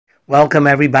Welcome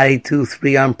everybody to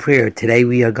 3 on Prayer. Today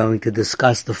we are going to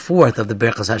discuss the fourth of the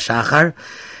Birchas HaShachar,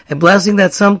 a blessing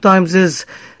that sometimes is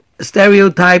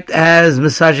stereotyped as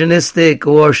misogynistic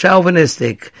or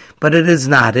chauvinistic, but it is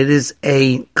not. It is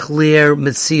a clear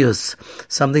metzius,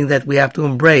 something that we have to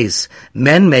embrace.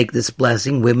 Men make this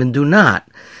blessing, women do not.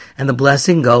 And the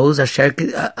blessing goes, Baruch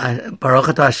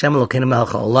atah Hashem Elokeinu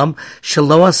melech haolam,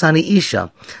 shelo asani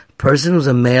isha. Person who's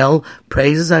a male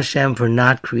praises Hashem for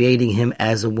not creating him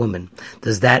as a woman.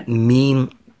 Does that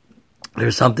mean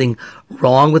there's something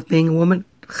wrong with being a woman?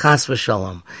 Chas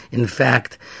v'shalom. In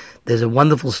fact, there's a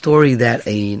wonderful story that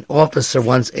an officer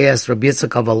once asked Rabbi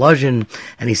Yitzchak Volozhin,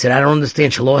 and he said, I don't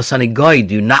understand, Shelo asani goy,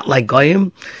 do you not like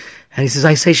goyim? And he says,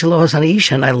 I say Shelo asani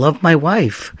isha, and I love my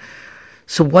wife.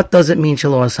 So what does it mean,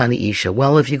 Shelo asani isha?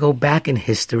 Well, if you go back in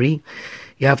history,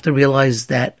 you have to realize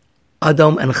that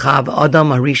Adam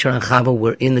Harishon and Chava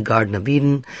were in the Garden of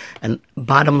Eden, and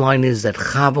bottom line is that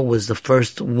Chava was the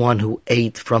first one who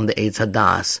ate from the Eitz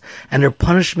Hadas, and her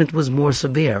punishment was more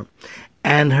severe,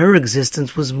 and her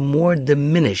existence was more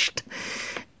diminished,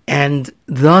 and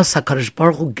thus HaKadosh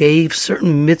Baruch Hu gave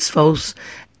certain mitzvos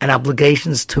and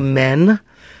obligations to men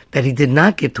that he did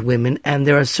not give to women, and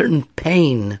there are certain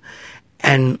pain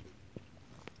and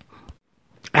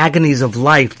agonies of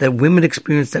life that women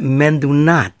experience that men do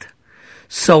not.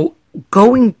 So,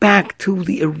 going back to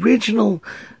the original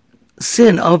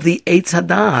sin of the Eitz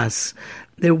Hadas,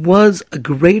 there was a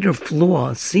greater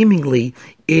flaw, seemingly,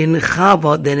 in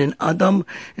Chava than in Adam,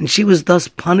 and she was thus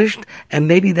punished, and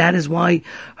maybe that is why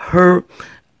her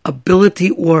ability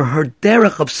or her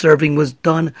derech of serving was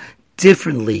done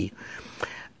differently.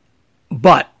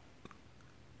 But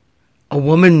a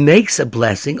woman makes a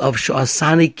blessing of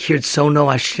Shoasani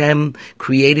Kirtsono, Hashem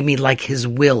created me like His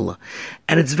will.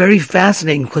 And it's very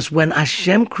fascinating because when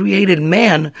Hashem created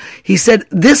man, He said,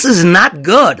 this is not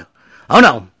good. Oh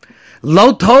no.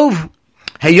 Lo tov,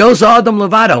 heyos adam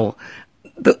levado.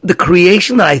 The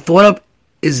creation that I thought of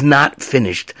is not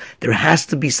finished. There has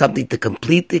to be something to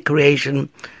complete the creation,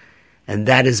 and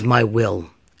that is my will,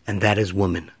 and that is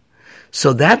woman.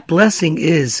 So that blessing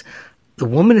is, the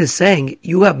woman is saying,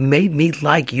 you have made me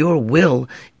like your will.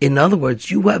 In other words,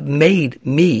 you have made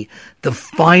me the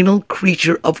final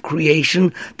creature of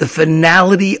creation, the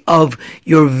finality of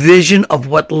your vision of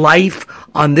what life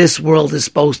on this world is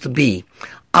supposed to be.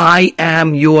 I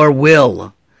am your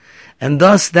will. And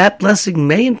thus that blessing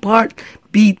may in part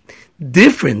be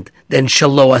different than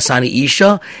Shelo asani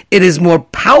isha. It is more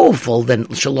powerful than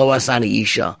Shelo asani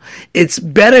isha. It's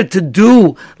better to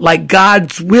do like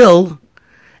God's will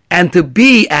and to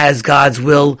be as God's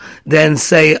will, then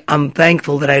say, I'm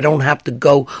thankful that I don't have to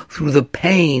go through the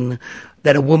pain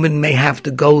that a woman may have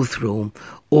to go through,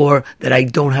 or that I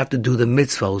don't have to do the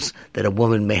mitzvos that a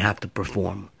woman may have to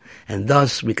perform. And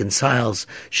thus reconciles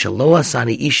Shelo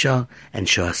asani isha and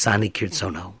Shoasani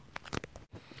Kirtsono.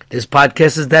 This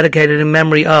podcast is dedicated in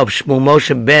memory of Shmuel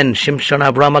Moshe ben Shimshon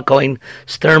Avraham Cohen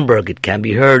Sternberg. It can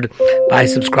be heard by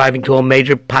subscribing to all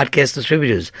major podcast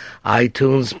distributors,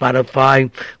 iTunes, Spotify,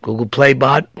 Google Play,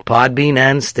 Podbean,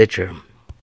 and Stitcher.